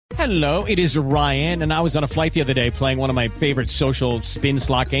Hello, it is Ryan, and I was on a flight the other day playing one of my favorite social spin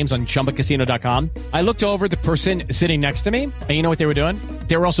slot games on ChumbaCasino.com. I looked over at the person sitting next to me, and you know what they were doing?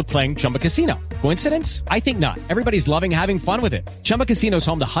 They were also playing Chumba Casino. Coincidence? I think not. Everybody's loving having fun with it. Chumba Casino is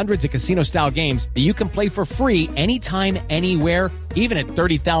home to hundreds of casino-style games that you can play for free anytime, anywhere, even at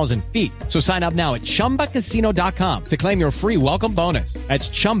 30,000 feet. So sign up now at ChumbaCasino.com to claim your free welcome bonus. That's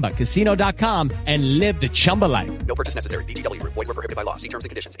ChumbaCasino.com and live the Chumba life. No purchase necessary. VGW. Void where prohibited by law. See terms and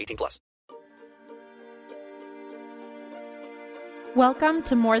conditions. 18+. Welcome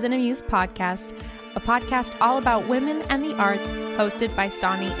to More Than a Muse podcast, a podcast all about women and the arts, hosted by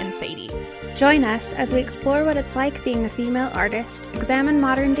Stani and Sadie. Join us as we explore what it's like being a female artist, examine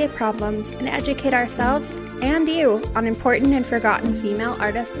modern-day problems, and educate ourselves and you on important and forgotten female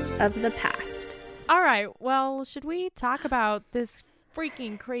artists of the past. All right, well, should we talk about this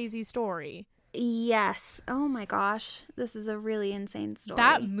freaking crazy story? Yes. Oh my gosh. This is a really insane story.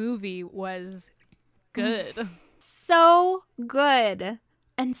 That movie was good. So good.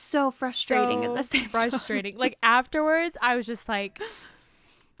 And so frustrating at the same time. Frustrating. Like, afterwards, I was just like,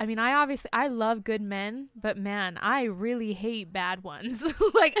 I mean, I love good men, but man, I really hate bad ones.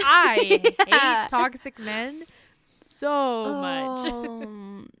 Like, I hate toxic men so much.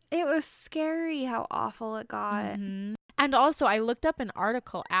 It was scary how awful it got. Mm-hmm. And also, I looked up an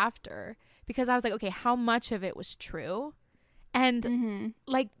article after because I was like, okay, how much of it was true? And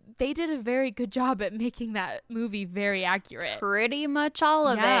like, they did a very good job at making that movie very accurate. Pretty much all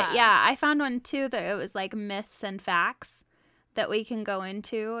of it. Yeah, I found one too that it was like myths and facts that we can go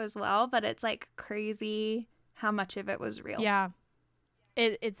into as well, but it's like crazy how much of it was real. Yeah.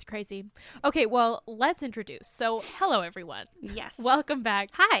 It's crazy. Okay, well, let's introduce. So, hello everyone. Yes. Welcome back.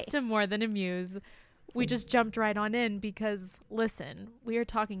 Hi. To More Than a Muse. We just jumped right on in because, listen, we are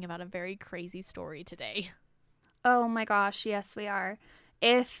talking about a very crazy story today. Oh my gosh, yes we are.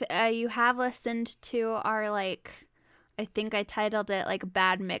 If you have listened to our, I think I titled it,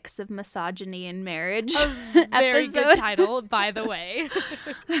 Bad Mix of Misogyny in Marriage Very good title, by the way.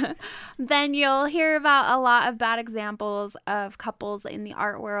 Then you'll hear about a lot of bad examples of couples in the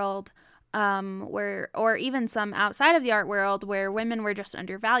art world, or even some outside of the art world, where women were just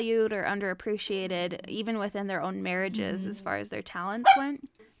undervalued or underappreciated, even within their own marriages, as far as their talents went.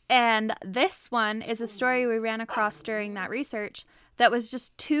 And this one is a story we ran across during that research that was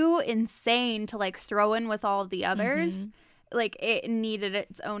just too insane to throw in with all of the others. It needed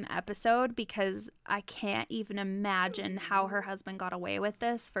its own episode because I can't even imagine how her husband got away with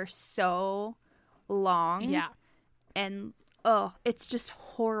this for so long. Yeah. And it's just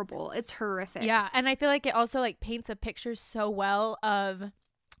horrible. It's horrific. Yeah, and I feel like it also paints a picture so well of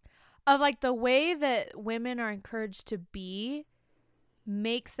the way that women are encouraged to be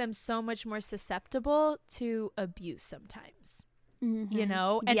makes them so much more susceptible to abuse sometimes. You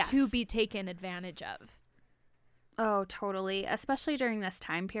know, and to be taken advantage of. Oh, totally. Especially during this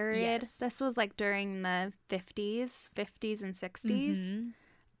time period. Yes. This was during the 50s and 60s.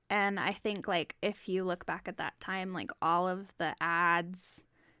 And I think if you look back at that time, all of the ads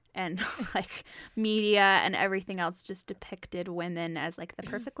and media and everything else just depicted women as the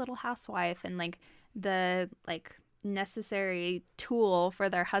perfect little housewife and the necessary tool for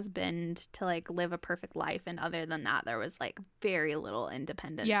their husband to live a perfect life. And other than that, there was very little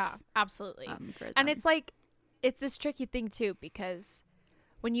independence. Yeah, absolutely. For them. And it's this tricky thing too, because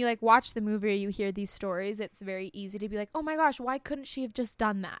when you watch the movie or you hear these stories, it's very easy to be like, oh my gosh, why couldn't she have just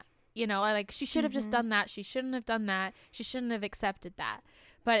done that? You know, she should have just done that. She shouldn't have done that. She shouldn't have accepted that.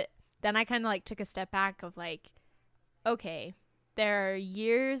 But then I kind of took a step back of okay, there are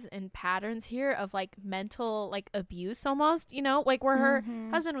years and patterns here of mental abuse almost, you know, where her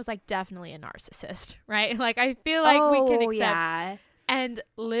husband was definitely a narcissist, right? I feel we can accept. Yeah. And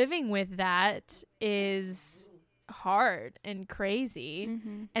living with that is hard and crazy.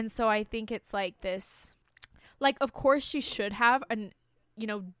 And so I think it's this, of course she should have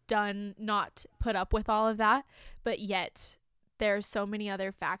not put up with all of that, but yet there's so many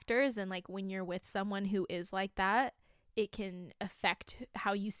other factors. And when you're with someone who is like that, it can affect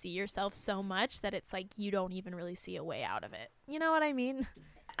how you see yourself so much that it's you don't even really see a way out of it. You know what I mean?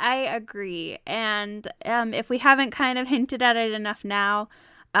 I agree. And if we haven't kind of hinted at it enough now,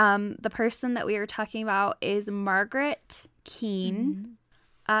 the person that we were talking about is Margaret Keane,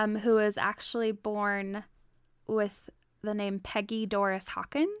 who was actually born with the name Peggy Doris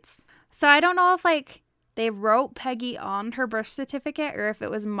Hawkins. So I don't know if they wrote Peggy on her birth certificate or if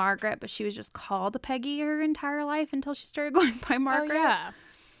it was Margaret, but she was just called Peggy her entire life until she started going by Margaret. Oh, yeah.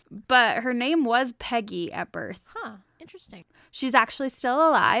 But her name was Peggy at birth. Huh. Interesting. She's actually still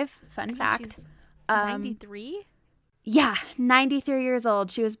alive. Fun fact. She's 93? Yeah, 93 years old.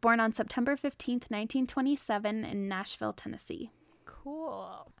 She was born on September 15th, 1927 in Nashville, Tennessee.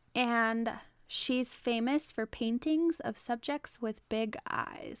 Cool. And she's famous for paintings of subjects with big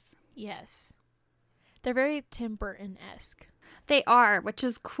eyes. Yes. They're very Tim Burton-esque. They are, which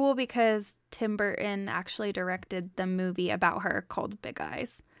is cool because Tim Burton actually directed the movie about her called Big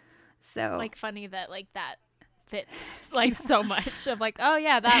Eyes. So Like, funny that, like, that fits, like, so much. Of like, oh,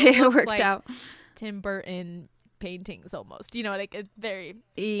 yeah, that it looks worked like out. Tim Burton paintings almost. You know, like, it's very,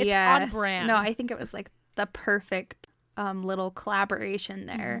 Yes. it's on brand. No, I think it was like the perfect little collaboration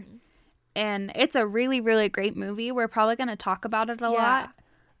there. Mhm. And it's a really, really great movie. We're probably going to talk about it a lot.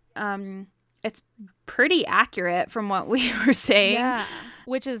 It's pretty accurate from what we were saying. Yeah.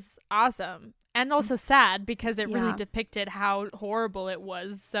 Which is awesome. And also sad because it really Yeah. depicted how horrible it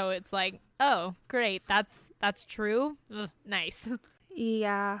was. So it's like, oh, great. That's true. Ugh, nice.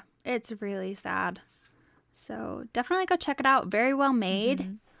 Yeah, it's really sad. So definitely go check it out. Very well made.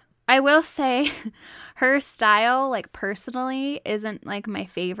 Mhm. I will say her style, like personally, isn't like my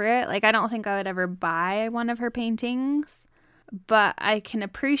favorite. Like I don't think I would ever buy one of her paintings, but I can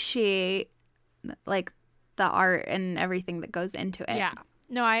appreciate like the art and everything that goes into it. Yeah.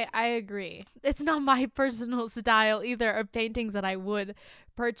 No, I agree. It's not my personal style either of paintings that I would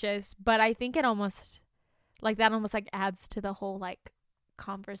purchase, but I think it almost like adds to the whole like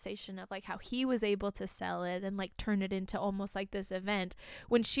conversation of like how he was able to sell it and like turn it into almost like this event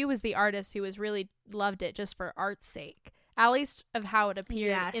when she was the artist who was really loved it just for art's sake, at least of how it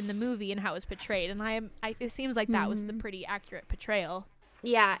appeared in the movie and how it was portrayed. And it seems like that was the pretty accurate portrayal.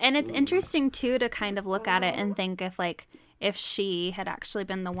 Yeah, and it's interesting too to kind of look at it and think if she had actually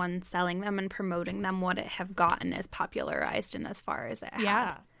been the one selling them and promoting them, would it have gotten as popularized and as far as it had?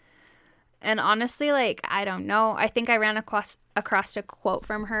 Yeah. And honestly, like, I don't know. I think I ran across a quote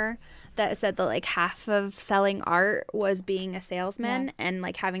from her that said that like half of selling art was being a salesman and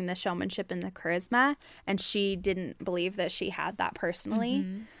like having the showmanship and the charisma. And she didn't believe that she had that personally,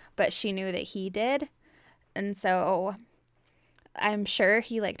 but she knew that he did. And so I'm sure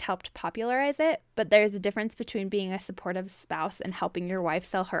he like helped popularize it, but there's a difference between being a supportive spouse and helping your wife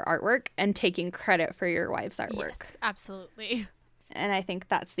sell her artwork and taking credit for your wife's artwork. Yes, absolutely. And I think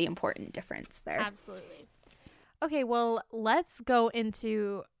that's the important difference there. Absolutely. Okay, well, let's go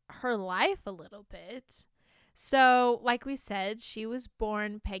into her life a little bit. So, like we said, she was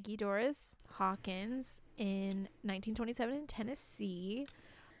born Peggy Doris Hawkins in 1927 in Tennessee.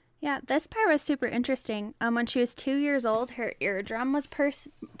 Yeah, this part was super interesting. When she was 2 years old, her eardrum was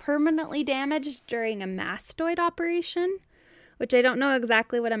permanently damaged during a mastoid operation, which I don't know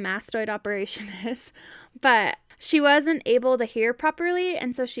exactly what a mastoid operation is, but she wasn't able to hear properly,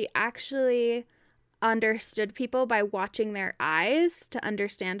 and so she actually understood people by watching their eyes to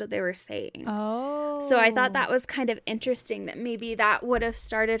understand what they were saying. Oh. So I thought that was kind of interesting that maybe that would have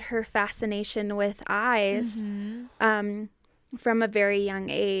started her fascination with eyes from a very young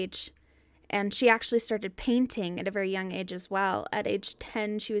age. And she actually started painting at a very young age as well. At age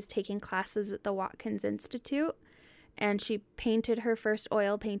 10, she was taking classes at the Watkins Institute, and she painted her first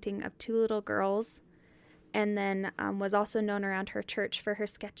oil painting of two little girls, and then was also known around her church for her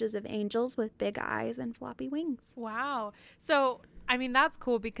sketches of angels with big eyes and floppy wings. Wow. So, I mean, that's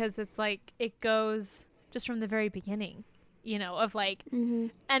cool because it's like it goes just from the very beginning, you know, of like,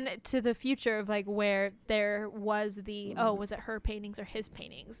 and to the future of like where there was the, was it her paintings or his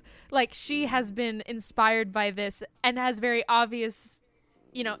paintings? Like she has been inspired by this and has very obvious,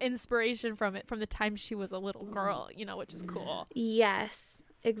 you know, inspiration from it from the time she was a little girl, you know, which is cool. Yes,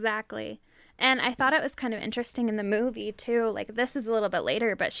 exactly. And I thought it was kind of interesting in the movie, too. Like, this is a little bit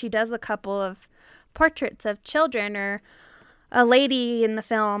later, but she does a couple of portraits of children or a lady in the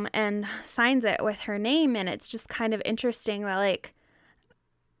film and signs it with her name. And it's just kind of interesting that, like,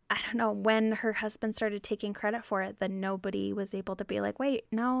 I don't know, when her husband started taking credit for it, then nobody was able to be like, wait,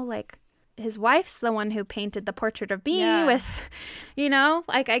 no, like, his wife's the one who painted the portrait of me with, you know,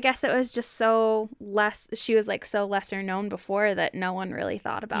 like, I guess it was just she was like so lesser known before that no one really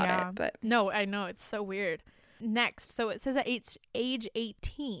thought about it. But no, I know, it's so weird. Next, so it says at age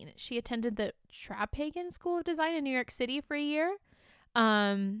 18, she attended the Trapphagen School of Design in New York City for a year.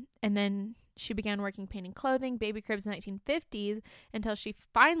 And then she began working painting clothing, baby cribs in the 1950s until she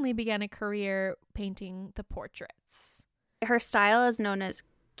finally began a career painting the portraits. Her style is known as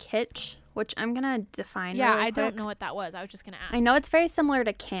kitsch, which I'm going to define really I quick. don't know what that was. I was just going to ask. I know it's very similar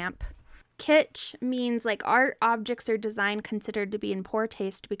to camp. Kitsch means like art, objects, or design considered to be in poor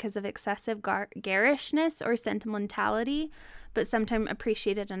taste because of excessive garishness or sentimentality, but sometimes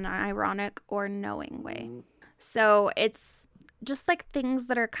appreciated in an ironic or knowing way. So it's just like things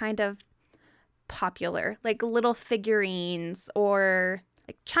that are kind of popular, like little figurines or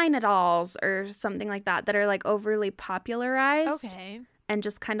like China dolls or something like that are like overly popularized. Okay. And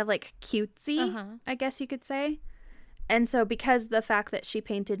just kind of like cutesy, Uh-huh. I guess you could say. And so because the fact that she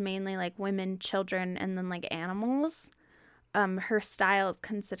painted mainly like women, children, and then like animals, her style is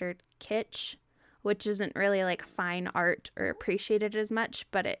considered kitsch, which isn't really like fine art or appreciated as much,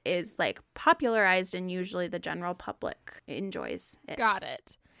 but it is like popularized and usually the general public enjoys it. Got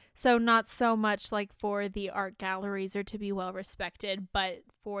it. So not so much like for the art galleries or to be well respected, but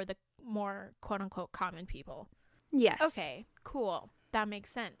for the more quote unquote common people. Yes. Okay, cool. That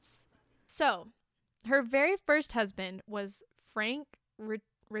makes sense. So her very first husband was Frank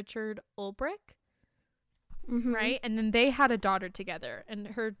Richard Ulbrich, Mhm. right? And then they had a daughter together, and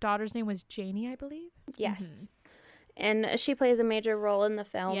her daughter's name was Janie, I believe. Yes. Mhm. And she plays a major role in the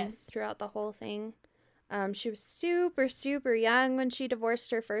film Yes. throughout the whole thing. She was super, super young when she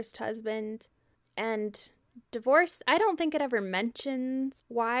divorced her first husband. And divorce, I don't think it ever mentions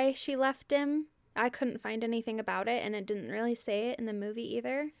why she left him. I couldn't find anything about it, and it didn't really say it in the movie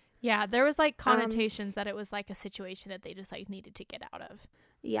either. Yeah, there was like connotations that it was like a situation that they just like needed to get out of.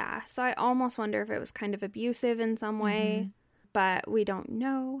 Yeah, so I almost wonder if it was kind of abusive in some way, but we don't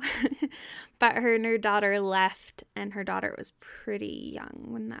know. But her and her daughter left, and her daughter was pretty young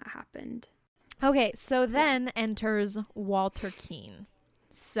when that happened. Okay, so then enters Walter Keane.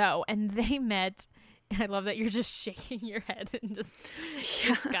 So, and they met. I love that you're just shaking your head in just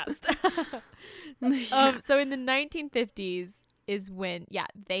disgust. So in the 1950s is when,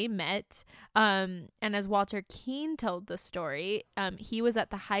 they met. And as Walter Keane told the story, he was at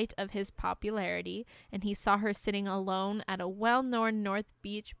the height of his popularity, and he saw her sitting alone at a well-known North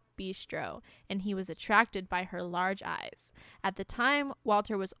Beach bistro, and he was attracted by her large eyes. At the time,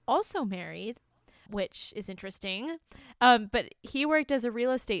 Walter was also married, which is interesting. But he worked as a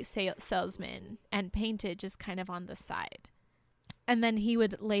real estate salesman and painted just kind of on the side. And then he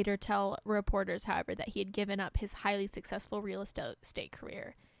would later tell reporters, however, that he had given up his highly successful real estate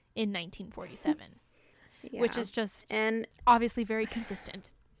career in 1947, which is just and obviously very consistent.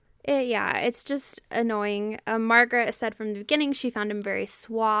 it's just annoying. Margaret said from the beginning she found him very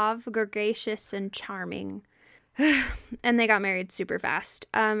suave, gregarious, and charming. And they got married super fast.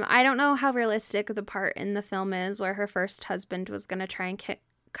 I don't know how realistic the part in the film is where her first husband was going to try and get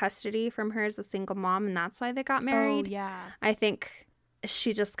custody from her as a single mom, and that's why they got married. Oh, yeah. I think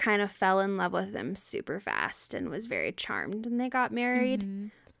she just kind of fell in love with him super fast and was very charmed, and they got married. Mm-hmm.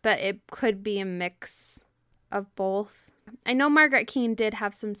 But it could be a mix of both. I know Margaret Keane did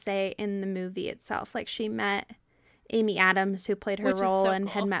have some say in the movie itself. Like, she met Amy Adams, who played her Which is role, so and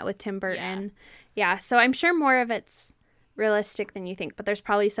cool. had met with Tim Burton. Yeah, so I'm sure more of it's realistic than you think, but there's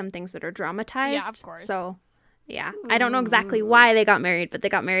probably some things that are dramatized. Yeah, of course. So, yeah. I don't know exactly why they got married, but they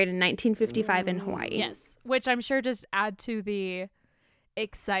got married in 1955 in Hawaii. Yes, which I'm sure just add to the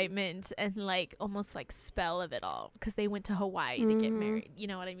excitement and like almost like spell of it all, because they went to Hawaii to get married. You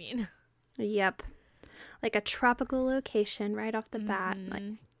know what I mean? Yep. Like a tropical location right off the bat.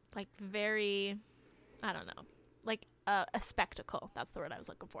 Like very, I don't know, like a spectacle. That's the word I was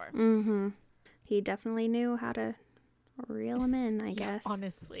looking for. He definitely knew how to reel him in, I guess.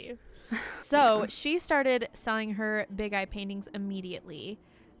 Honestly. So she started selling her big eye paintings immediately.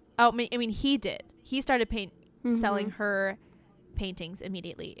 Oh, I mean, he did. He started selling her paintings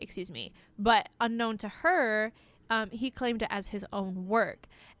immediately, excuse me. But unknown to her, he claimed it as his own work.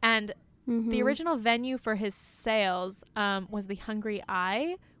 And the original venue for his sales was the Hungry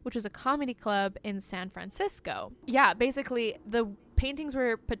Eye, which was a comedy club in San Francisco. Yeah, basically the paintings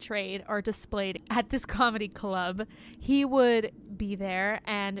were portrayed or displayed at this comedy club. He would be there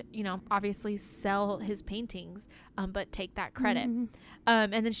and, obviously sell his paintings, but take that credit.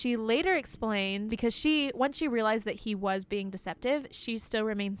 And then she later explained, because once she realized that he was being deceptive, she still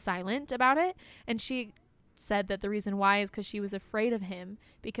remained silent about it. And she said that the reason why is because she was afraid of him,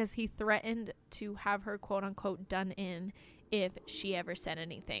 because he threatened to have her quote unquote done in if she ever said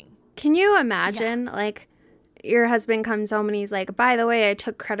anything. Can you imagine, like, your husband comes home and he's like, by the way, I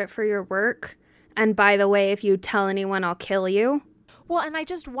took credit for your work. And by the way, if you tell anyone, I'll kill you. Well, and I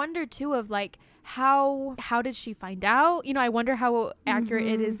just wonder too of like, how did she find out? I wonder how accurate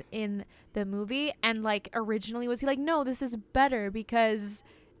it is in the movie. And like, originally was he like, no, this is better because...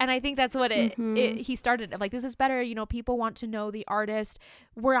 And I think that's what he started. Like, this is better. People want to know the artist.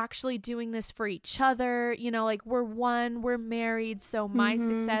 We're actually doing this for each other. Like, we're one, we're married. So my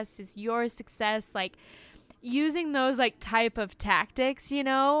success is your success. Like, using those like type of tactics, you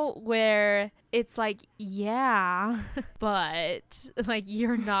know, where it's like, yeah, but like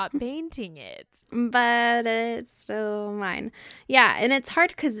you're not painting it. But it's still mine. Yeah, and it's hard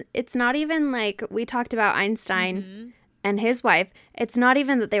because it's not even like we talked about Einstein and his wife. It's not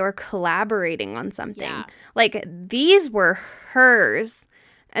even that they were collaborating on something. Yeah. Like these were hers.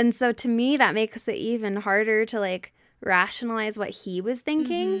 And so to me, that makes it even harder to like rationalize what he was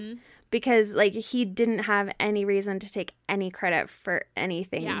thinking because like he didn't have any reason to take any credit for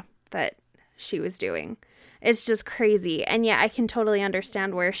anything that she was doing. It's just crazy. And yeah, I can totally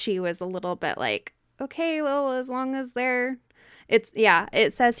understand where she was a little bit like, okay, well, as long as they're,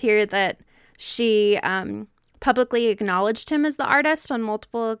 it says here that she publicly acknowledged him as the artist on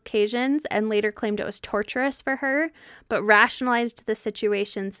multiple occasions and later claimed it was torturous for her, but rationalized the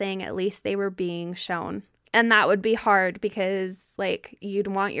situation saying at least they were being shown. And that would be hard because, like, you'd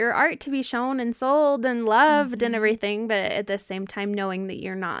want your art to be shown and sold and loved and everything, but at the same time knowing that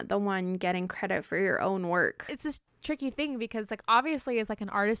you're not the one getting credit for your own work. It's this tricky thing because, like, obviously as like an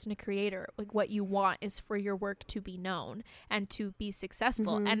artist and a creator, like what you want is for your work to be known and to be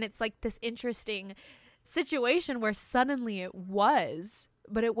successful. And it's like this interesting situation where suddenly it was,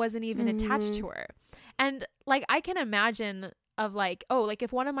 but it wasn't even attached to her. And like I can imagine of like, oh, like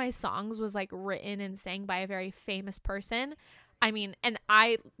if one of my songs was like written and sang by a very famous person, I mean, and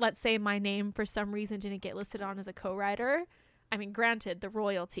let's say my name for some reason didn't get listed on as a co-writer. I mean, granted, the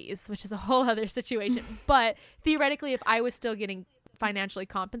royalties, which is a whole other situation, but theoretically, if I was still getting financially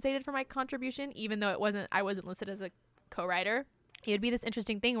compensated for my contribution, even though I wasn't listed as a co-writer, it would be this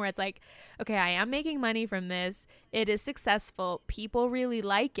interesting thing where it's like, okay, I am making money from this. It is successful. People really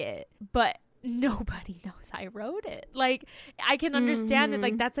like it, but nobody knows I wrote it. Like, I can understand that,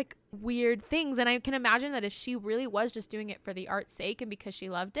 like, that's like weird things. And I can imagine that if she really was just doing it for the art's sake and because she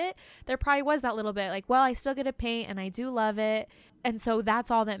loved it, there probably was that little bit like, well, I still get to paint and I do love it. And so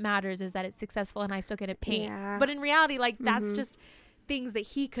that's all that matters is that it's successful and I still get to paint. Yeah. But in reality, like, that's just things that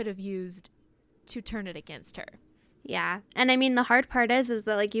he could have used to turn it against her. Yeah. And I mean, the hard part is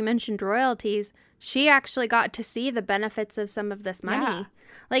that, like you mentioned, royalties, she actually got to see the benefits of some of this money. Yeah.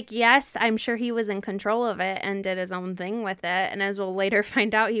 Like, yes, I'm sure he was in control of it and did his own thing with it. And as we'll later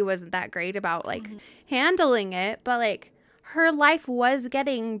find out, he wasn't that great about, like, handling it. But, like, her life was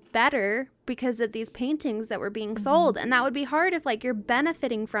getting better because of these paintings that were being sold. And that would be hard if, like, you're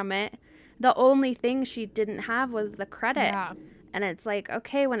benefiting from it. The only thing she didn't have was the credit. Yeah. And it's like,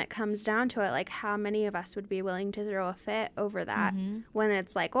 okay, when it comes down to it, like, how many of us would be willing to throw a fit over that when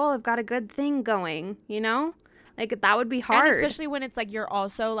it's like, oh, I've got a good thing going, you know? Like, that would be hard. And especially when it's like you're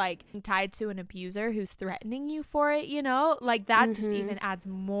also, like, tied to an abuser who's threatening you for it, you know? Like, that just even adds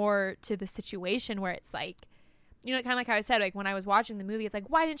more to the situation where it's like, you know, kind of like how I said, like, when I was watching the movie, it's like,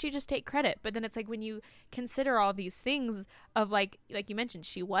 why didn't she just take credit? But then it's like when you consider all these things of, like you mentioned,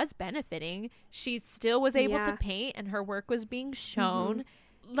 she was benefiting. She still was able to paint and her work was being shown.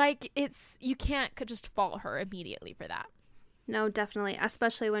 Like, you can't just fault her immediately for that. No, definitely.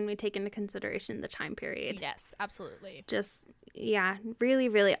 Especially when we take into consideration the time period. Yes, absolutely. Just, yeah, really,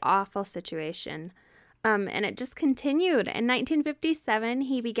 really awful situation. And it just continued. In 1957,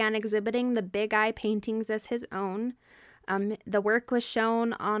 he began exhibiting the Big Eye paintings as his own. The work was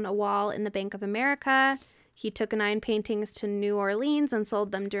shown on a wall in the Bank of America. He took 9 paintings to New Orleans and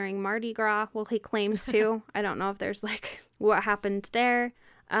sold them during Mardi Gras. Well, he claims to. I don't know if there's, like, what happened there.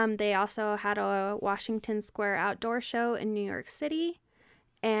 They also had a Washington Square outdoor show in New York City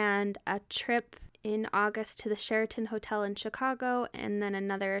and a trip in August to the Sheraton Hotel in Chicago, and then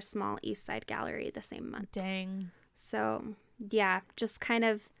another small East Side gallery the same month. Dang. So, yeah, just kind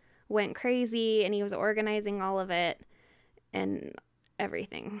of went crazy, and he was organizing all of it and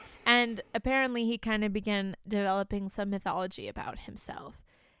everything. And apparently he kind of began developing some mythology about himself.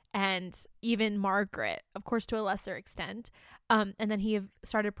 And even Margaret, of course, to a lesser extent. And then he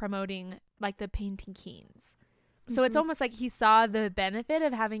started promoting, like, the Painting Keens. So it's almost like he saw the benefit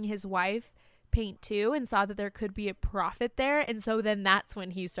of having his wife paint too and saw that there could be a profit there. And so then that's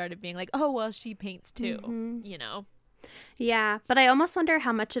when he started being like, oh, well, she paints too, you know? Yeah, but I almost wonder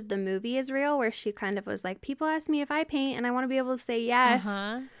how much of the movie is real, where she kind of was like, people ask me if I paint and I want to be able to say yes.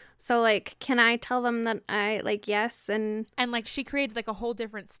 So, like, can I tell them that I, like, yes? And like, she created, like, a whole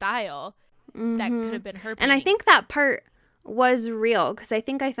different style that could have been her paintings. And I think that part was real, because I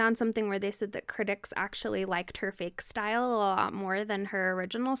think I found something where they said that critics actually liked her fake style a lot more than her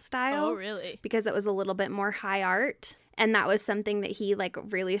original style. Oh, really? Because it was a little bit more high art. And that was something that he, like,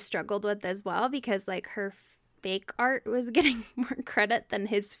 really struggled with as well, because, like, her fake art was getting more credit than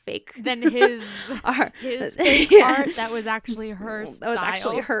his fake art. His fake art that was actually her style. That was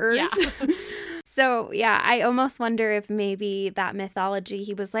actually hers. Yeah. So, yeah, I almost wonder if maybe that mythology,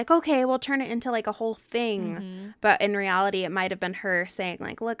 he was like, okay, we'll turn it into like a whole thing. But in reality, it might have been her saying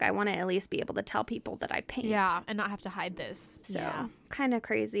like, look, I want to at least be able to tell people that I paint. Yeah, and not have to hide this. So, kind of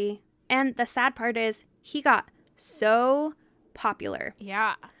crazy. And the sad part is he got so popular.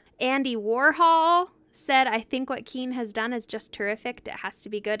 Yeah. Andy Warhol said, I think what Keen has done is just terrific. It has to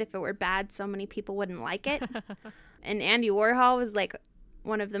be good. If it were bad, so many people wouldn't like it. And Andy Warhol was like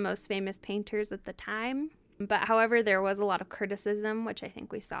one of the most famous painters at the time. But however, there was a lot of criticism, which I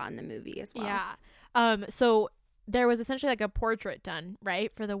think we saw in the movie as well. Yeah. So there was essentially like a portrait done,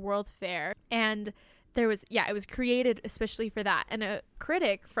 right, for the World Fair. And there was, it was created especially for that. And a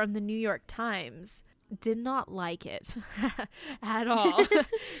critic from the New York Times did not like it at all.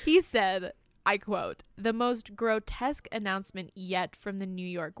 He said, I quote, "the most grotesque announcement yet from the New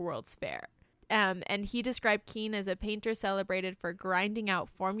York World's Fair." And he described Keen as a painter celebrated for grinding out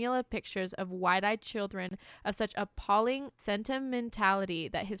formula pictures of wide-eyed children of such appalling sentimentality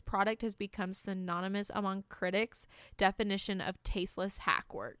that his product has become synonymous among critics' definition of tasteless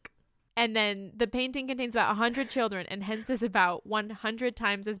hack work. And then the painting contains about 100 children and hence is about 100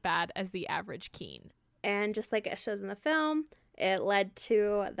 times as bad as the average Keen. And just like it shows in the film, it led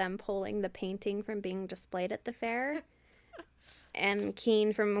to them pulling the painting from being displayed at the fair. And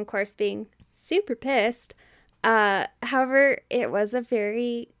Keen from, of course, being super pissed. However, it was a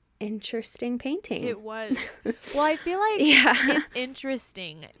very interesting painting. It was. Well, I feel like it's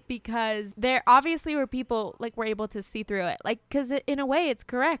interesting because there obviously were people like were able to see through it. Like, because in a way it's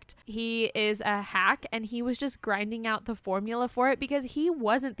correct. He is a hack and he was just grinding out the formula for it because he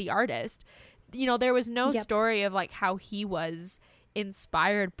wasn't the artist. You know, there was no story of like how he was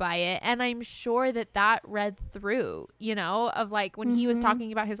inspired by it, and I'm sure that read through, you know, of like when he was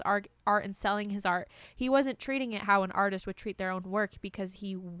talking about his art and selling his art, he wasn't treating it how an artist would treat their own work because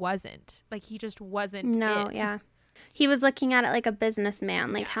he just wasn't he was looking at it like a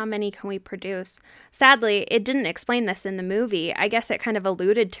businessman, like how many can we produce. Sadly, it didn't explain this in the movie. I guess it kind of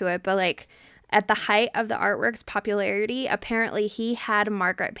alluded to it, but like at the height of the artwork's popularity, apparently he had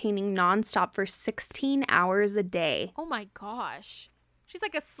Margaret painting nonstop for 16 hours a day. Oh my gosh. She's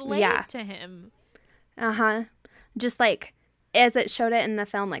like a slave to him. Just like, as it showed it in the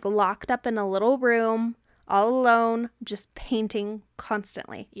film, like locked up in a little room, all alone, just painting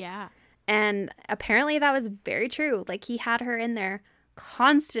constantly. Yeah. And apparently that was very true. Like he had her in there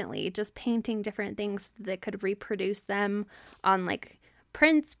constantly just painting different things that could reproduce them on like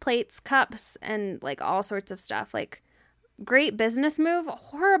prints, plates, cups, and like all sorts of stuff. Like, great business move,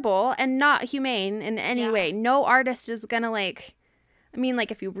 horrible and not humane in any way. No artist is gonna like, I mean, like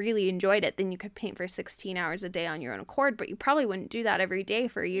if you really enjoyed it, then you could paint for 16 hours a day on your own accord, but you probably wouldn't do that every day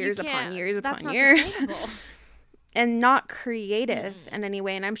for years upon years upon years. And not creative in any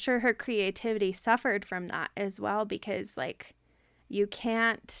way. And I'm sure her creativity suffered from that as well, because like you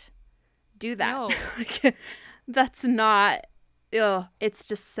can't do that. No. Like, that's not, it's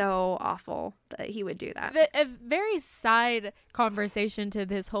just so awful that he would do that. A very side conversation to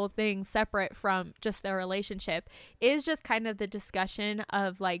this whole thing, separate from just their relationship, is just kind of the discussion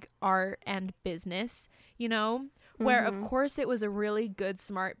of like art and business, you know, where of course it was a really good,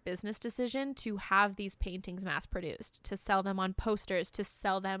 smart business decision to have these paintings mass produced, to sell them on posters, to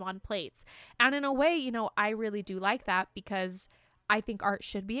sell them on plates. And in a way, you know, I really do like that because I think art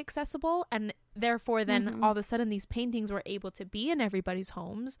should be accessible, and therefore then all of a sudden these paintings were able to be in everybody's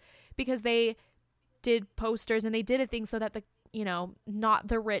homes because they did posters and they did a thing so that the, you know, not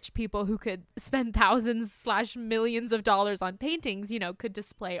the rich people who could spend thousands/millions of dollars on paintings, you know, could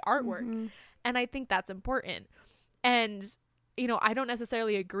display artwork. And I think that's important. And, you know, I don't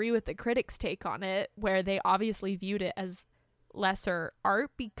necessarily agree with the critics' take on it, where they obviously viewed it as lesser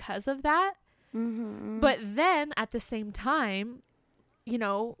art because of that. But then at the same time, you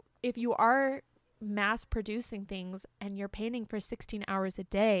know, if you are mass producing things and you're painting for 16 hours a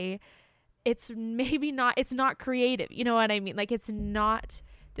day, it's maybe not, it's not creative. You know what I mean? Like, it's not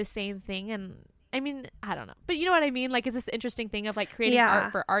the same thing. And I mean, I don't know, but you know what I mean? Like, it's this interesting thing of like creating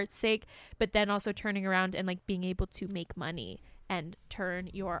art for art's sake, but then also turning around and like being able to make money and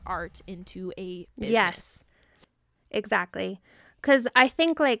turn your art into a business. Yes, exactly. Because I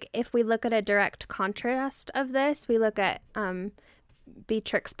think like if we look at a direct contrast of this, we look at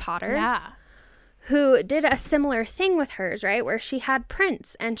Beatrix Potter, who did a similar thing with hers, right? Where she had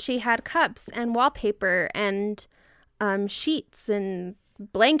prints and she had cups and wallpaper and sheets and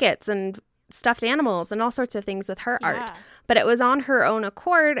blankets and stuffed animals and all sorts of things with her art. But it was on her own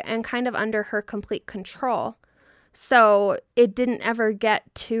accord and kind of under her complete control. So it didn't ever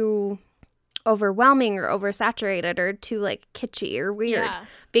get to overwhelming or oversaturated or too like kitschy or weird,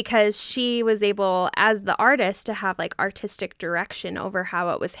 because she was able as the artist to have like artistic direction over how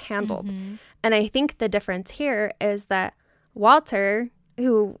it was handled. And I think the difference here is that Walter,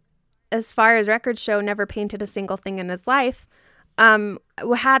 who as far as records show never painted a single thing in his life,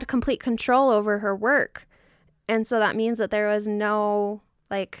 had complete control over her work. And so that means that there was no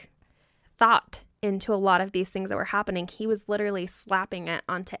like thought into a lot of these things that were happening. He was literally slapping it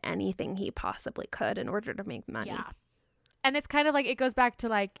onto anything he possibly could in order to make money. Yeah. And it's kind of like, it goes back to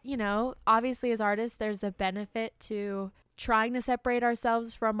like, you know, obviously as artists, there's a benefit to trying to separate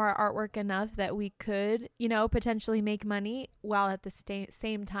ourselves from our artwork enough that we could, you know, potentially make money while at the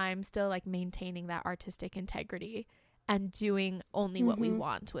same time still like maintaining that artistic integrity and doing only what we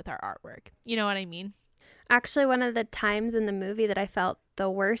want with our artwork. You know what I mean? Actually, one of the times in the movie that I felt the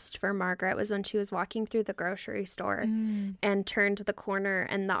worst for Margaret was when she was walking through the grocery store and turned the corner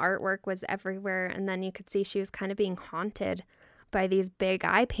and the artwork was everywhere. And then you could see she was kind of being haunted by these big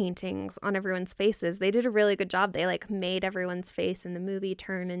eye paintings on everyone's faces. They did a really good job. They like made everyone's face in the movie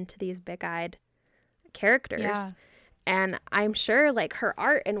turn into these big-eyed characters. Yeah. And I'm sure like her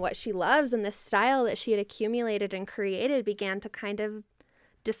art and what she loves and the style that she had accumulated and created began to kind of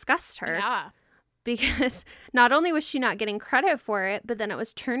disgust her. Yeah. Because not only was she not getting credit for it, but then it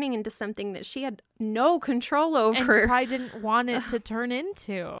was turning into something that she had no control over. And probably didn't want it to turn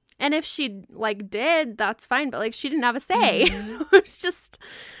into. And if she like did, that's fine. But like she didn't have a say. So it's just,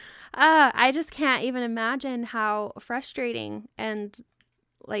 I just can't even imagine how frustrating and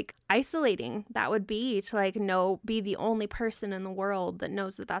like isolating that would be to like be the only person in the world that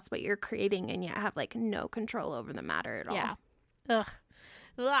knows that that's what you're creating and yet have like no control over the matter at all. Yeah. Ugh.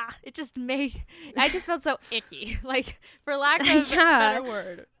 It just I just felt so icky, like, for lack of a better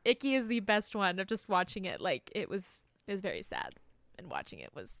word. Icky is the best one of just watching it. Like, it was very sad, and watching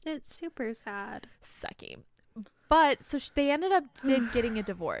it's super sad, sucky. But so they ended up getting a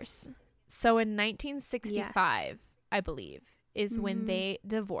divorce. So in 1965, I believe, is when they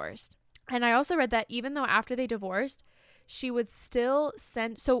divorced. And I also read that even though after they divorced, she would still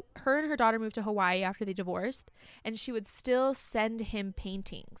so her and her daughter moved to Hawaii after they divorced, and she would still send him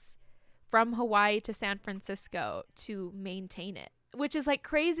paintings from Hawaii to San Francisco to maintain it, which is like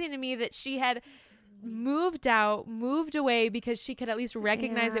crazy to me that she had moved away because she could at least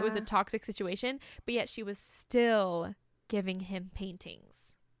recognize it was a toxic situation, but yet she was still giving him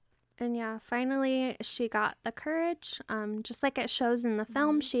paintings. And finally she got the courage, just like it shows in the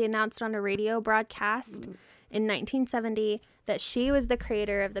film. She announced on a radio broadcast in 1970 that she was the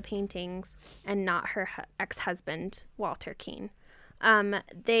creator of the paintings and not her ex-husband, Walter Keane.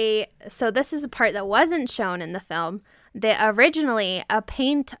 So this is a part that wasn't shown in the film. Originally, a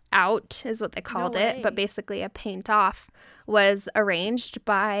paint out is what they called it, but basically a paint off was arranged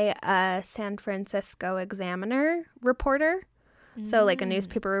by a San Francisco Examiner reporter. So like a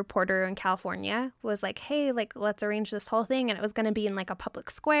newspaper reporter in California was like, hey, like, let's arrange this whole thing. And it was going to be in like a public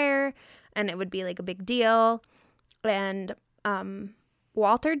square and it would be like a big deal. And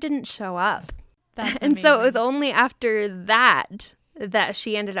Walter didn't show up. And so it was only after that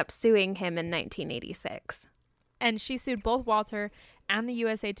she ended up suing him in 1986. And she sued both Walter and the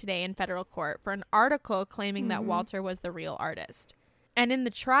USA Today in federal court for an article claiming that Walter was the real artist. And in the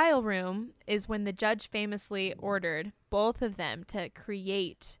trial room is when the judge famously ordered both of them to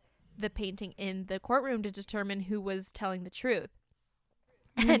create the painting in the courtroom to determine who was telling the truth.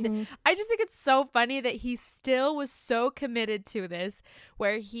 And I just think it's so funny that he still was so committed to this,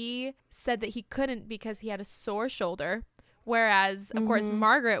 where he said that he couldn't because he had a sore shoulder. Whereas, of course,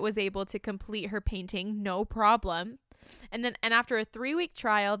 Margaret was able to complete her painting, no problem. And after a 3-week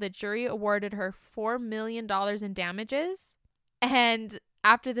trial, the jury awarded her $4 million in damages. And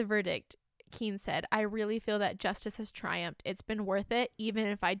after the verdict, Keane said, "I really feel that justice has triumphed. It's been worth it, even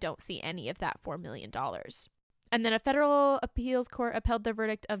if I don't see any of that $4 million. And then a federal appeals court upheld the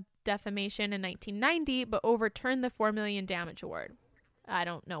verdict of defamation in 1990, but overturned the $4 million damage award. I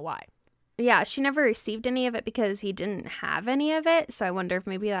don't know why. Yeah, she never received any of it because he didn't have any of it. So I wonder if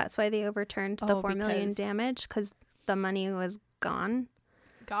maybe that's why they overturned the $4 million damage, because the money was gone.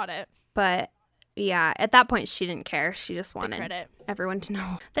 Got it. But yeah, at that point, she didn't care. She just wanted everyone to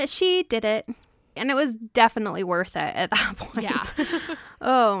know that she did it. And it was definitely worth it at that point. Yeah.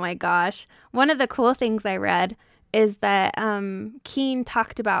 Oh my gosh. One of the cool things I read is that Keane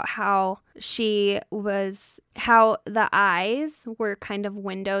talked about how the eyes were kind of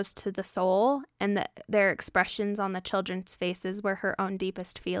windows to the soul, and that their expressions on the children's faces were her own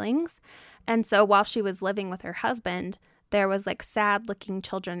deepest feelings. And so while she was living with her husband, there was like sad looking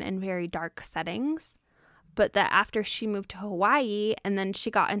children in very dark settings. but that after she moved to Hawaii and then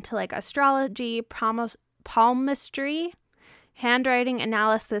she got into like astrology, palmistry, handwriting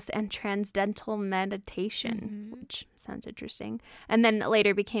analysis, and transcendental meditation, which sounds interesting, and then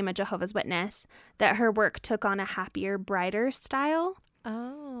later became a Jehovah's Witness, that her work took on a happier, brighter style.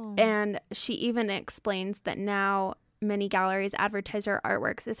 Oh. And she even explains that now many galleries advertise her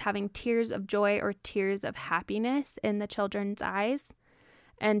artworks as having tears of joy or tears of happiness in the children's eyes.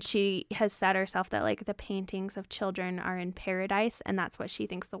 And she has said herself that like the paintings of children are in paradise, and that's what she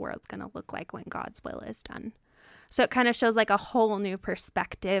thinks the world's going to look like when God's will is done. So it kind of shows like a whole new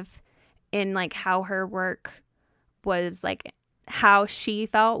perspective in like how her work was, like how she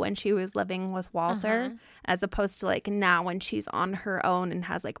felt when she was living with Walter, as opposed to like now when she's on her own and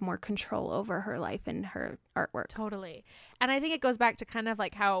has like more control over her life and her artwork. Totally. And I think it goes back to kind of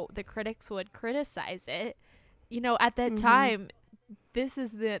like how the critics would criticize it. You know, at that time,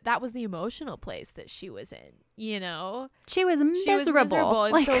 that was the emotional place that she was in, you know? She was miserable.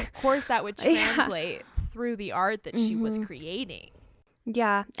 And so of course that would translate through the art that she was creating.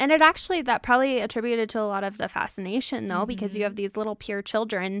 Yeah. And it actually, that probably attributed to a lot of the fascination though, because you have these little pure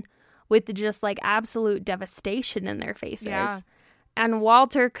children with just like absolute devastation in their faces. Yeah. And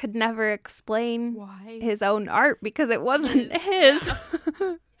Walter could never explain Why? his own art because it wasn't his.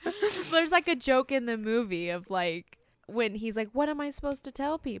 There's like a joke in the movie of like, when he's like, what am I supposed to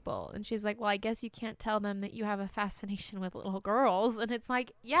tell people? And she's like, well, I guess you can't tell them that you have a fascination with little girls. And it's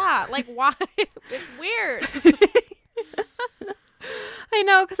like, yeah, like why? It's weird. I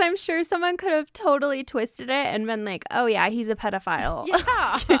know, because I'm sure someone could have totally twisted it and been like, oh yeah, he's a pedophile.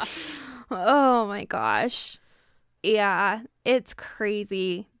 Yeah. Oh my gosh. Yeah, it's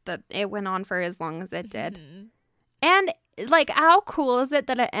crazy that it went on for as long as it did. And like, how cool is it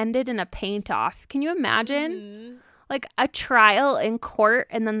that it ended in a paint off? Can you imagine? Like a trial in court,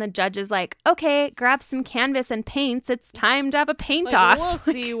 and then the judge is like, okay, grab some canvas and paints. It's time to have a paint off. We'll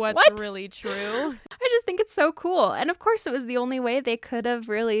see what's what? really true. I just think it's so cool. And of course, it was the only way they could have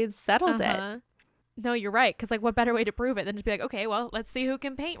really settled it. No, you're right. Because like, what better way to prove it than to be like, okay, well, let's see who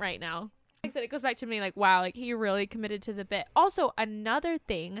can paint right now. Like I said, it goes back to me like, wow, like he really committed to the bit. Also, another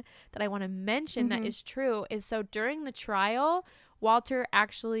thing that I want to mention that is true is, so during the trial, Walter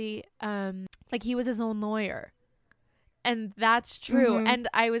actually, like he was his own lawyer. And that's true. And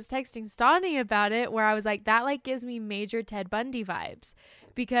I was texting Stani about it, where I was like, that like gives me major Ted Bundy vibes,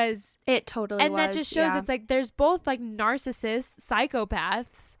 because it totally and that just shows it's like there's both like narcissists,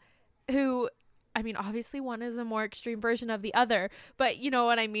 psychopaths, who, I mean, obviously one is a more extreme version of the other, but you know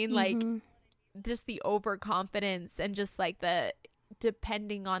what I mean? Like just the overconfidence and just like the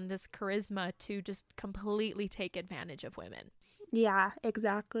depending on this charisma to just completely take advantage of women. Yeah,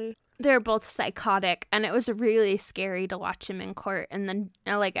 exactly. They're both psychotic, and it was really scary to watch him in court. And then,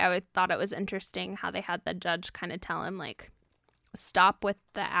 like, thought it was interesting how they had the judge kind of tell him, like, stop with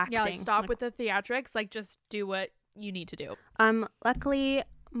the acting. Yeah, like, stop with the theatrics. Like, just do what you need to do. Luckily,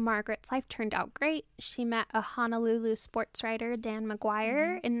 Margaret's life turned out great. She met a Honolulu sports writer, Dan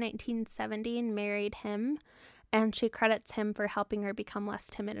McGuire, in 1970 and married him. And she credits him for helping her become less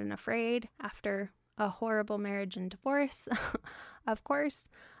timid and afraid after a horrible marriage and divorce, of course.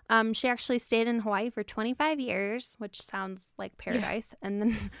 She actually stayed in Hawaii for 25 years, which sounds like paradise, and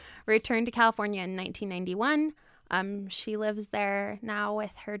then returned to California in 1991. She lives there now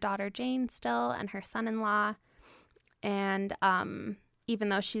with her daughter Jane still and her son-in-law. And even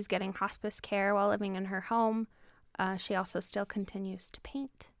though she's getting hospice care while living in her home, she also still continues to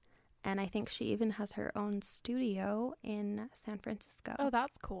paint. And I think she even has her own studio in San Francisco. Oh,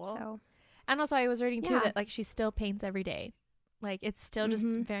 that's cool. So, and also I was reading too that like she still paints every day. Like it's still just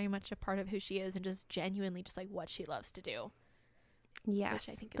very much a part of who she is, and just genuinely just like what she loves to do. Yes, which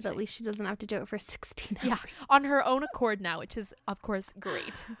I think is but at least she doesn't have to do it for 16 hours. Yeah, on her own accord now, which is of course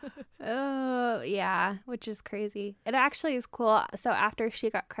great. Oh, yeah, which is crazy. It actually is cool. So after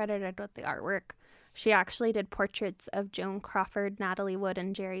she got credited with the artwork, she actually did portraits of Joan Crawford, Natalie Wood,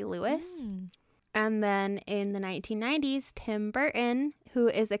 and Jerry Lewis. And then in the 1990s, Tim Burton, who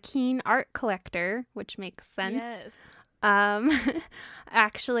is a keen art collector, which makes sense,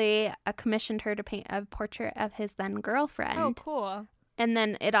 actually commissioned her to paint a portrait of his then girlfriend. Oh, cool. And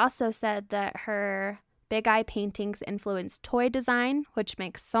then it also said that her big eye paintings influenced toy design, which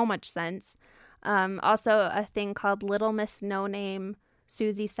makes so much sense. Also a thing called Little Miss No Name,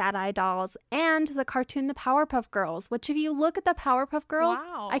 Susie Sad Eye Dolls, and the cartoon The Powerpuff Girls, which if you look at the Powerpuff Girls,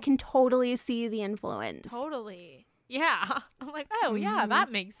 I can totally see the influence. Totally. Yeah. I'm like, oh, yeah, that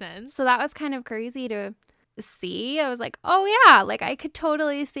makes sense. So that was kind of crazy to see. I was like, oh, yeah, like I could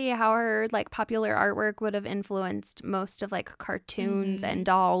totally see how her like popular artwork would have influenced most of like cartoons and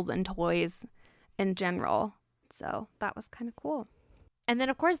dolls and toys in general. So that was kind of cool. And then,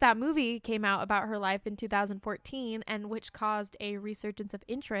 of course, that movie came out about her life in 2014, and which caused a resurgence of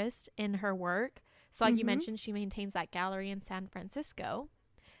interest in her work. So like you mentioned, she maintains that gallery in San Francisco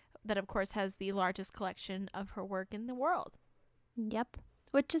that, of course, has the largest collection of her work in the world. Yep.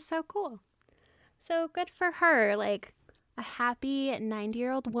 Which is so cool. So good for her. Like a happy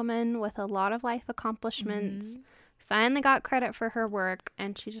 90-year-old woman with a lot of life accomplishments. Finally got credit for her work,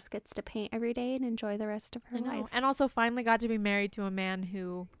 and she just gets to paint every day and enjoy the rest of her life. And also finally got to be married to a man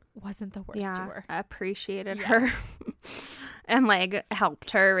who wasn't the worst to her. Appreciated her and like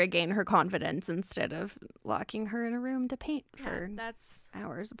helped her regain her confidence instead of locking her in a room to paint for that's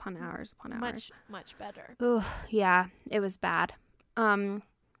hours upon hours upon hours. Much better. Oh, yeah, it was bad. And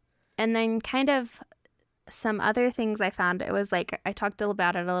then kind of some other things I found, it was like I talked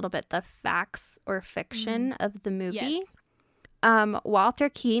about it a little bit, the facts or fiction of the movie. Yes. Walter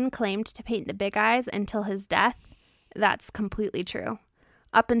Keane claimed to paint the big eyes until his death. That's completely true.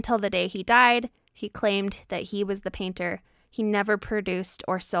 Up until the day he died, he claimed that he was the painter. He never produced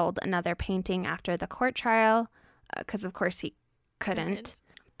or sold another painting after the court trial because, of course, he couldn't.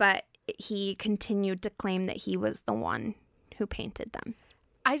 But he continued to claim that he was the one who painted them.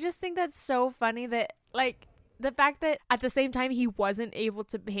 I just think that's so funny that, like, the fact that at the same time he wasn't able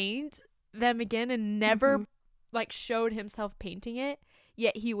to paint them again and never, like, showed himself painting it,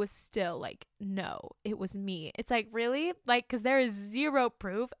 yet he was still like, no, it was me. It's like, really? Like, because there is zero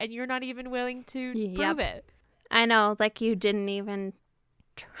proof and you're not even willing to prove it. I know, like, you didn't even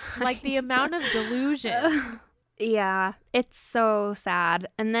try. Like, the amount of delusion. Yeah, it's so sad.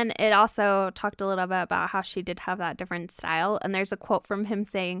 And then it also talked a little bit about how she did have that different style. And there's a quote from him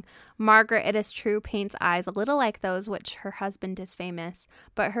saying, "Margaret, it is true, paints eyes a little like those which her husband is famous,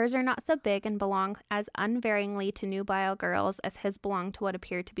 but hers are not so big and belong as unvaryingly to nubile girls as his belong to what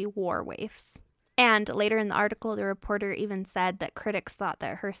appear to be war waifs." And later in the article, the reporter even said that critics thought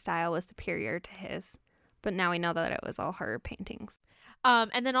that her style was superior to his. But now we know that it was all her paintings.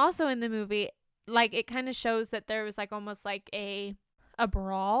 And then also in the movie, like, it kind of shows that there was like almost like a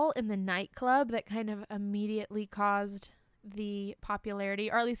brawl in the nightclub that kind of immediately caused the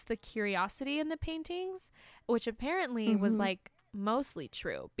popularity, or at least the curiosity in the paintings, which apparently was like mostly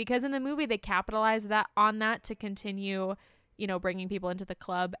true, because in the movie they capitalized on that to continue, you know, bringing people into the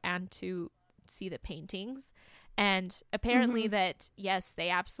club and to see the paintings. And apparently that, yes, they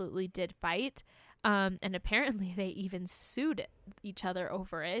absolutely did fight. And apparently they even sued each other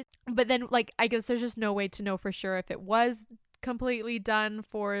over it. But then, like, I guess there's just no way to know for sure if it was completely done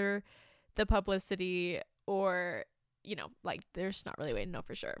for the publicity or, you know, like, there's not really a way to know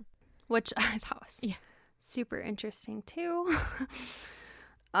for sure. Which I thought was super interesting too.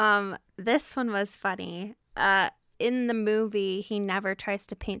 This one was funny. In the movie, he never tries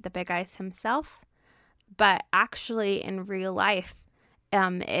to paint the big eyes himself, but actually in real life,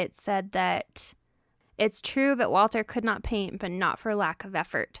 it said that it's true that Walter could not paint, but not for lack of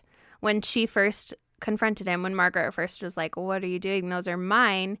effort. When she first confronted him, when Margaret first was like, "What are you doing? Those are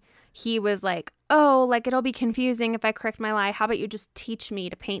mine," he was like, "Oh, like, it'll be confusing if I correct my lie. How about you just teach me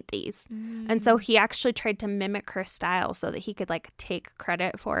to paint these?" And so he actually tried to mimic her style so that he could, like, take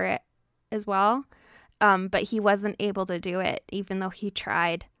credit for it as well. But he wasn't able to do it, even though he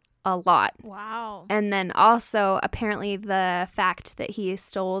tried a lot. Wow. And then also, apparently, the fact that he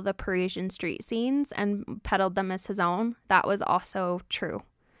stole the Parisian street scenes and peddled them as his own, that was also true,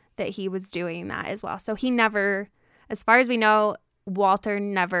 that he was doing that as well. So he never, as far as we know, Walter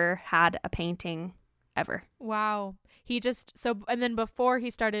never had a painting ever. Wow. And then before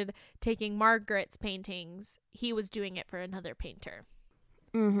he started taking Margaret's paintings, he was doing it for another painter.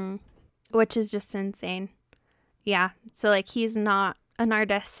 Which is just insane. Yeah. So, like, he's not an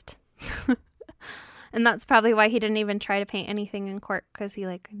artist. And that's probably why he didn't even try to paint anything in court, because he,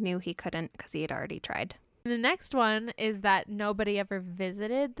 like, knew he couldn't, because he had already tried. The next one is that nobody ever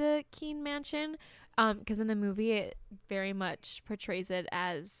visited the Keane mansion, because in the movie it very much portrays it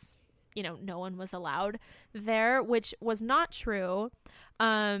as, you know, no one was allowed there, which was not true.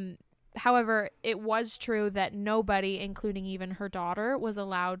 However, it was true that nobody, including even her daughter, was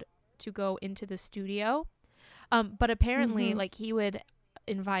allowed to go into the studio. But apparently, like, he would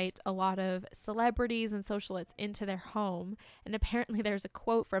invite a lot of celebrities and socialites into their home. And apparently there's a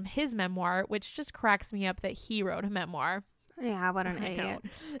quote from his memoir, which just cracks me up that he wrote a memoir. Yeah, what an idiot.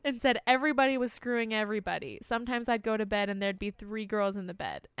 And said, "Everybody was screwing everybody. Sometimes I'd go to bed and there'd be 3 girls in the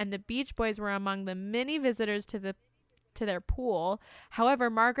bed. And the Beach Boys were among the many visitors to their pool. However,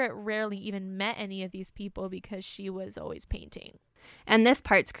 Margaret rarely even met any of these people because she was always painting." And this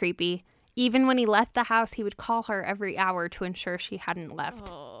part's creepy. Even when he left the house, he would call her every hour to ensure she hadn't left.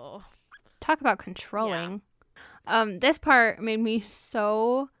 Oh. talk about controlling. This part made me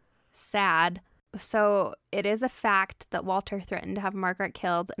so sad. So it is a fact that Walter threatened to have Margaret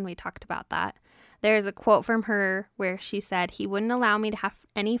killed, and we talked about that. There's a quote from her where she said, "He wouldn't allow me to have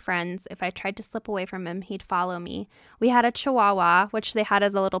any friends. If I tried to slip away from him, he'd follow me. We had a Chihuahua," which they had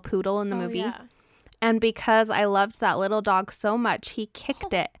as a little poodle in the movie. Yeah. "And because I loved that little dog so much, he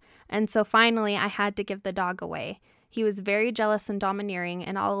kicked it. And so finally, I had to give the dog away. He was very jealous and domineering,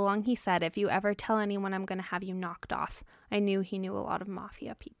 and all along he said, 'If you ever tell anyone, I'm going to have you knocked off.' I knew he knew a lot of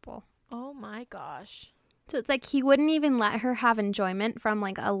mafia people." Oh my gosh. So it's like he wouldn't even let her have enjoyment from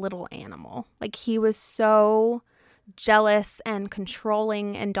like a little animal. Like he was so jealous and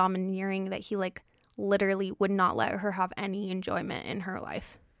controlling and domineering that he like literally would not let her have any enjoyment in her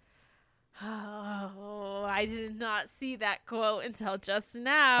life. Oh, I did not see that quote until just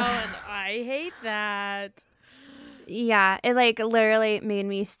now, and I hate that. Yeah, it like literally made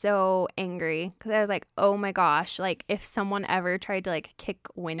me so angry because I was like, oh my gosh, like if someone ever tried to like kick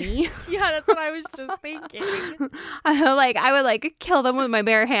Winnie, Yeah, that's what I was just thinking. I would like kill them with my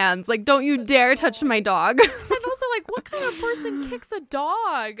bare hands. Like, don't you dare touch my dog. And also, like, what kind of person kicks a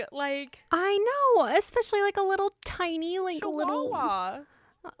dog? Like, I know, especially like a little tiny, like little. Chihuahua.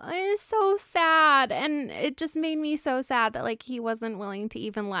 It's so sad, and it just made me so sad that like he wasn't willing to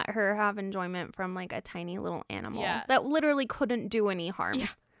even let her have enjoyment from like a tiny little animal that literally couldn't do any harm. Yeah.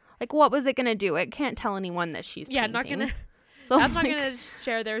 Like, what was it gonna do? It can't tell anyone that she's painting. Not gonna. So That's not like, gonna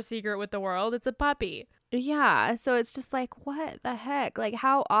share their secret with the world. It's a puppy. Yeah, so it's just like, what the heck? Like,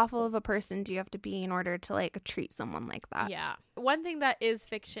 how awful of a person do you have to be in order to like treat someone like that? Yeah. One thing that is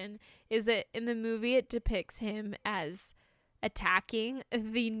fiction is that in the movie it depicts him as attacking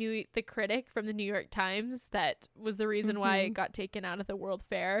the critic from the New York Times that was the reason why it got taken out of the World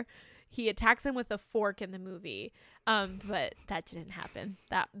Fair. He attacks him with a fork in the movie, but that didn't happen.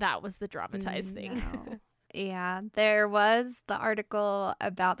 That was the dramatized thing. Yeah, there was the article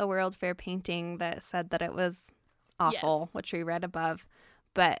about the World Fair painting that said that it was awful, which we read above,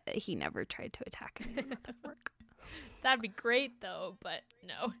 but he never tried to attack anyone with a fork. That'd be great though, but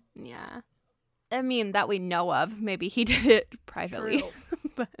no. Yeah. I mean, that we know of. Maybe he did it privately.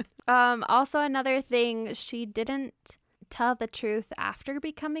 But also another thing, she didn't tell the truth after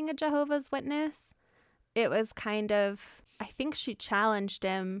becoming a Jehovah's Witness. It was kind of, I think she challenged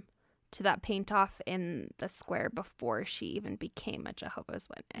him to that paint off in the square before she even became a Jehovah's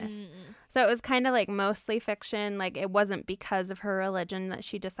Witness. So it was kind of like mostly fiction. Like it wasn't because of her religion that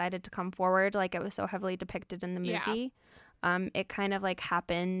she decided to come forward. Like it was so heavily depicted in the movie. It kind of like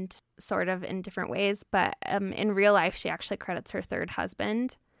happened sort of in different ways, but in real life, she actually credits her third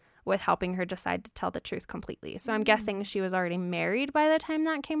husband with helping her decide to tell the truth completely. So I'm guessing she was already married by the time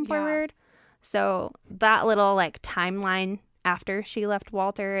that came forward. So that little like timeline after she left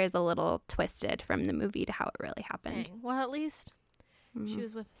Walter is a little twisted from the movie to how it really happened. Dang. Well, at least she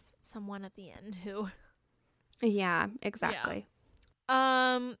was with someone at the end who. Yeah, exactly.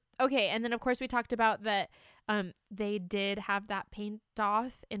 Okay, and then of course we talked about that they did have that paint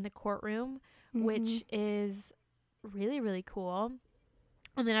off in the courtroom, which is really, really cool.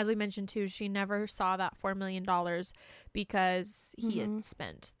 And then as we mentioned too, she never saw that $4 million because he had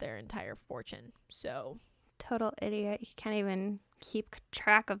spent their entire fortune. So total idiot. He can't even keep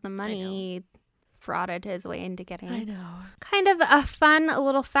track of the money he frauded his way into getting. I know. Kind of a fun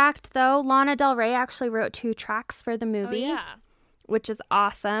little fact though, Lana Del Rey actually wrote 2 tracks for the movie. Oh, yeah. Which is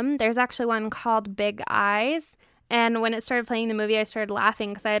awesome. There's actually one called Big Eyes. And when it started playing the movie, I started laughing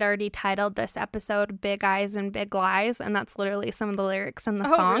because I had already titled this episode Big Eyes and Big Lies. And that's literally some of the lyrics in the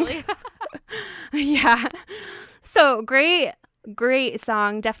song. Really? Yeah. So great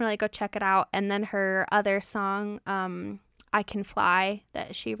song. Definitely go check it out. And then her other song, I Can Fly,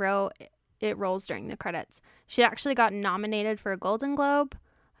 that she wrote, it rolls during the credits. She actually got nominated for a Golden Globe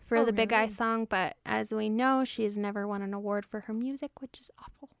for the Big Eye song, but as we know, she's never won an award for her music, which is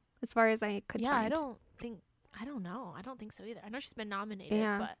awful as far as I could find. I don't know. I don't think so either. I know she's been nominated,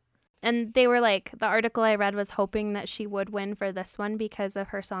 but. And they were like, the article I read was hoping that she would win for this one because of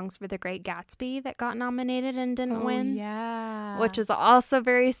her songs for The Great Gatsby that got nominated and didn't win. Yeah. Which is also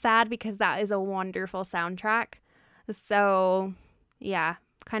very sad because that is a wonderful soundtrack. So, yeah,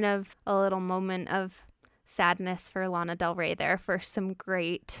 kind of a little moment of sadness for Lana Del Rey there for some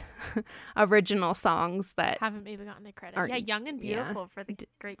great original songs that haven't maybe gotten the credit. Yeah, Young and Beautiful for the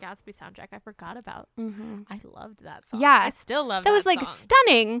Great Gatsby soundtrack. I forgot about. I loved that song. Yeah, I still love that. That was like song.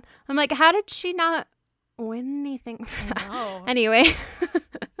 Stunning. I'm like, how did she not win anything for that? No. Anyway.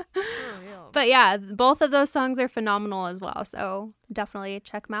 But yeah, both of those songs are phenomenal as well. So definitely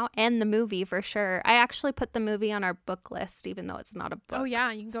check them out. And the movie for sure. I actually put the movie on our book list, even though it's not a book. Oh,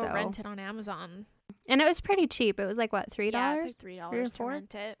 yeah. You can go rent it on Amazon. And it was pretty cheap. It was like, what, $3? Yeah, it's like $3 to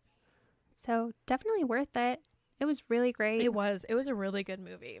rent it. So definitely worth it. It was really great. It was a really good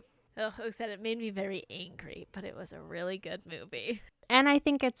movie. Ugh, like I said, it made me very angry, but it was a really good movie. And I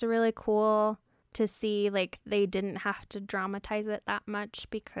think it's really cool to see, like, they didn't have to dramatize it that much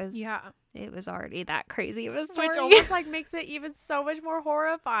because it was already that crazy of a story. Which almost, like, makes it even so much more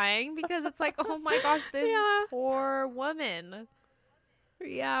horrifying because it's like, oh my gosh, this poor woman.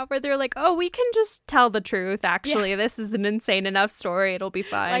 Yeah, where they're like, oh, we can just tell the truth, actually. This is an insane enough story. It'll be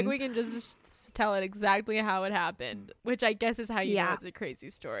fine. Like, we can just tell it exactly how it happened, which I guess is how you know it's a crazy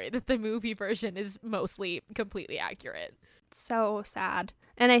story, that the movie version is mostly completely accurate. So sad.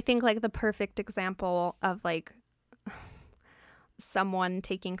 And I think, like, the perfect example of, like, someone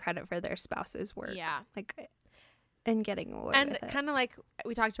taking credit for their spouse's work. Yeah. Like, and getting away and with it. Kind of like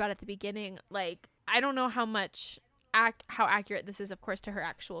we talked about at the beginning, like, I don't know how much how accurate this is, of course, to her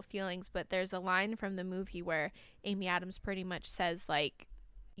actual feelings, but there's a line from the movie where Amy Adams pretty much says, like,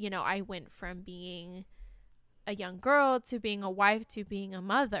 you know, I went from being a young girl to being a wife to being a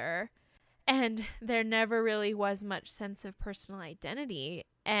mother, and there never really was much sense of personal identity.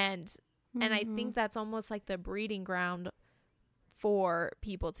 And I think that's almost like the breeding ground for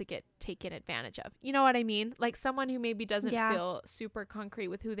people to get taken advantage of. You know what I mean? Like someone who maybe doesn't feel super concrete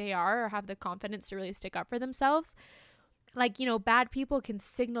with who they are or have the confidence to really stick up for themselves. Like, you know, bad people can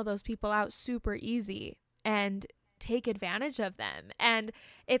signal those people out super easy and take advantage of them. And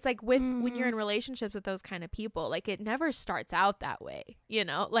it's like with when you're in relationships with those kind of people, like it never starts out that way, you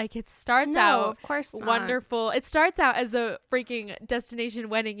know? Like it starts out of course not. Wonderful. It starts out as a freaking destination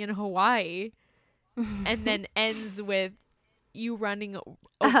wedding in Hawaii and then ends with you running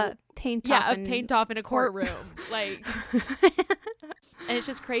paint off in a courtroom. Like and it's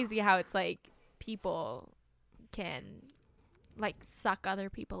just crazy how it's like people can like suck other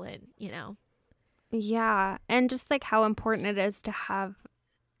people in, you know? Yeah. And just like how important it is to have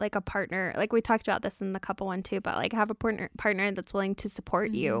like a partner. Like we talked about this in the couple one too, but like have a partner that's willing to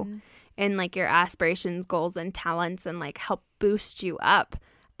support you in like your aspirations, goals, and talents and like help boost you up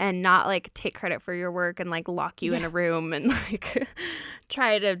and not like take credit for your work and like lock you in a room and like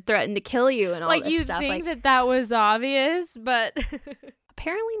try to threaten to kill you and all like this stuff. Like you think that was obvious, but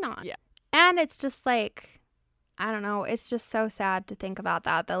apparently not. Yeah. And it's just like, I don't know. It's just so sad to think about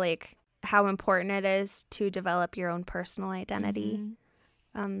that like how important it is to develop your own personal identity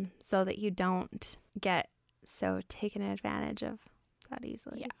so that you don't get so taken advantage of that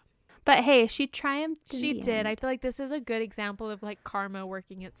easily. Yeah. But hey, she triumphed. She did. I feel like this is a good example of like karma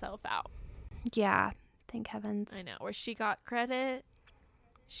working itself out. Yeah. Thank heavens. I know. Where she got credit.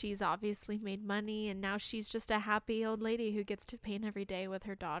 She's obviously made money and now she's just a happy old lady who gets to paint every day with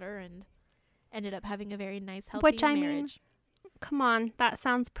her daughter and ended up having a very nice, healthy marriage. Come on, that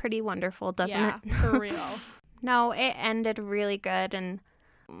sounds pretty wonderful, doesn't it? Yeah, for real. No, it ended really good, and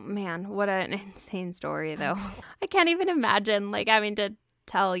man, what an insane story, though. I can't even imagine, like, having to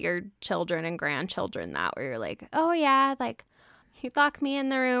tell your children and grandchildren that, where you're like, oh yeah, like, he locked me in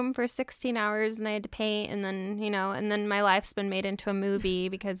the room for 16 hours and I had to paint, and then, you know, and then my life's been made into a movie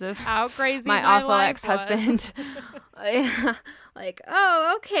because of how crazy my awful ex-husband. Yeah. Like,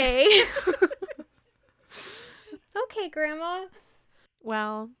 oh, okay. Okay, Grandma.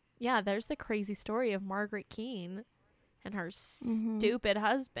 Well, yeah, there's the crazy story of Margaret Keane and her stupid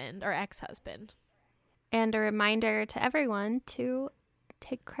husband or ex-husband. And a reminder to everyone to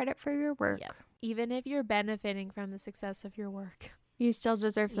take credit for your work. Yep. Even if you're benefiting from the success of your work, you still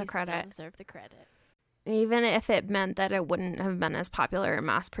deserve the credit. You still deserve the credit. Even if it meant that it wouldn't have been as popular or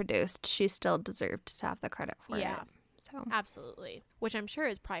mass-produced, she still deserved to have the credit for it. Yeah. So. Absolutely. Which I'm sure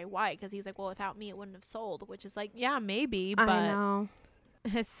is probably why, because he's like, well, without me, it wouldn't have sold, which is like, yeah, maybe, but I know.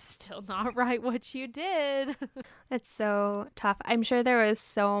 It's still not right what you did. It's so tough. I'm sure there was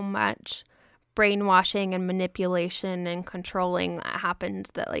so much brainwashing and manipulation and controlling that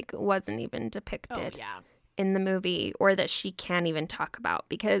happened that like wasn't even depicted in the movie, or that she can't even talk about,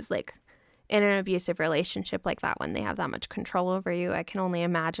 because like in an abusive relationship like that, when they have that much control over you, I can only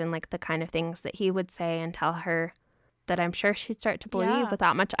imagine like the kind of things that he would say and tell her that I'm sure she'd start to believe with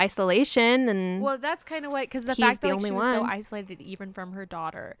that much isolation. And well, that's kind of what, because the fact that like, she was so isolated even from her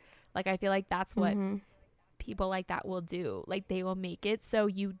daughter, like I feel like that's what people like that will do. Like they will make it so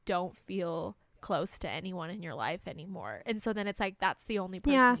you don't feel close to anyone in your life anymore, and so then it's like that's the only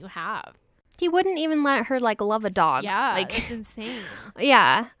person you have. He wouldn't even let her like love a dog. Yeah, like it's insane.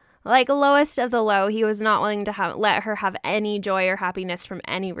 Yeah, Like, lowest of the low, he was not willing to let her have any joy or happiness from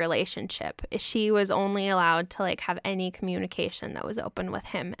any relationship. She was only allowed to, like, have any communication that was open with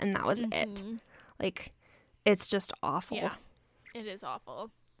him, and that was it. Like, it's just awful. Yeah, it is awful.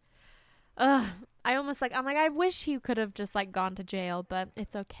 Ugh. I'm like, I wish he could have just, like, gone to jail, but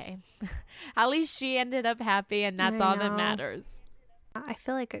it's okay. At least she ended up happy, and that's all that matters. I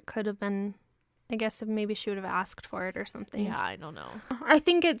feel like it could have been, I guess, if maybe she would have asked for it or something. Yeah, I don't know. I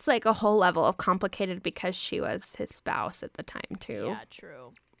think it's, like, a whole level of complicated because she was his spouse at the time, too. Yeah,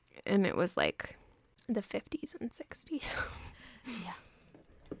 true. And it was, like, the 50s and 60s. Yeah.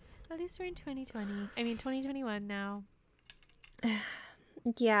 At least we're in 2021 now.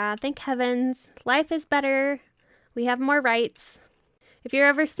 Yeah, thank heavens. Life is better. We have more rights. If you're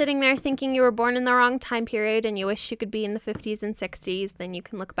ever sitting there thinking you were born in the wrong time period and you wish you could be in the 50s and 60s, then you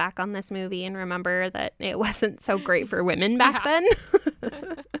can look back on this movie and remember that it wasn't so great for women back then.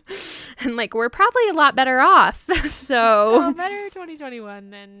 And, like, we're probably a lot better off. So better 2021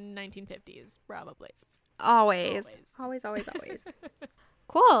 than 1950s, probably. Always.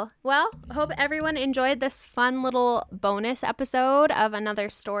 Cool. Well, hope everyone enjoyed this fun little bonus episode of Another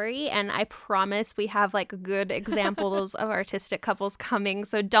Story. And I promise we have, like, good examples of artistic couples coming.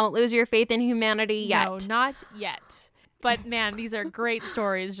 So don't lose your faith in humanity yet. No, not yet. But, man, these are great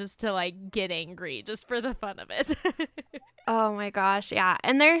stories just to, like, get angry, just for the fun of it. Oh, my gosh. Yeah.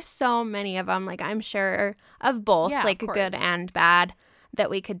 And there's so many of them, like, I'm sure, of both, Yeah, like, of course. good and bad, that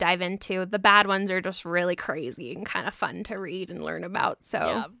we could dive into. The bad ones are just really crazy and kind of fun to read and learn about. So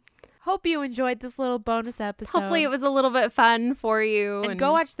Yeah. Hope you enjoyed this little bonus episode. hopefully it was a little bit fun for you. And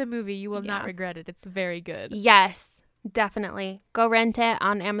go watch the movie. You will not Yeah. regret it. It's very good. Yes, definitely. Go rent it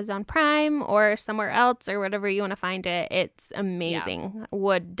on Amazon Prime or somewhere else or whatever you want to find it. It's amazing.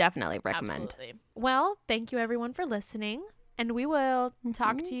 Would definitely recommend. Absolutely. Well, thank you everyone for listening. And we will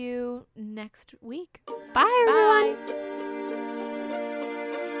talk to you next week. Bye, everyone. Bye.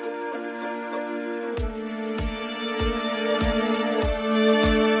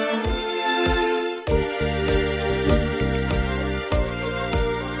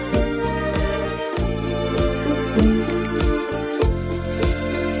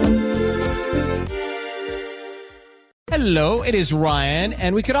 Hello, it is Ryan,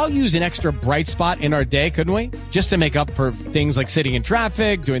 and we could all use an extra bright spot in our day, couldn't we? Just to make up for things like sitting in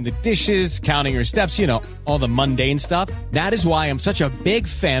traffic, doing the dishes, counting your steps, you know, all the mundane stuff. That is why I'm such a big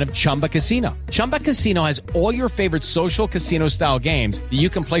fan of Chumba Casino. Chumba Casino has all your favorite social casino-style games that you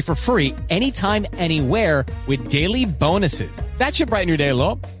can play for free anytime, anywhere with daily bonuses. That should brighten your day a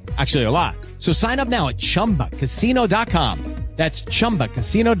little. Actually, a lot. So sign up now at ChumbaCasino.com. That's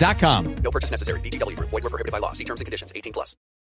ChumbaCasino.com. No purchase necessary. VGW Group. Void where prohibited by law. See terms and conditions. 18+.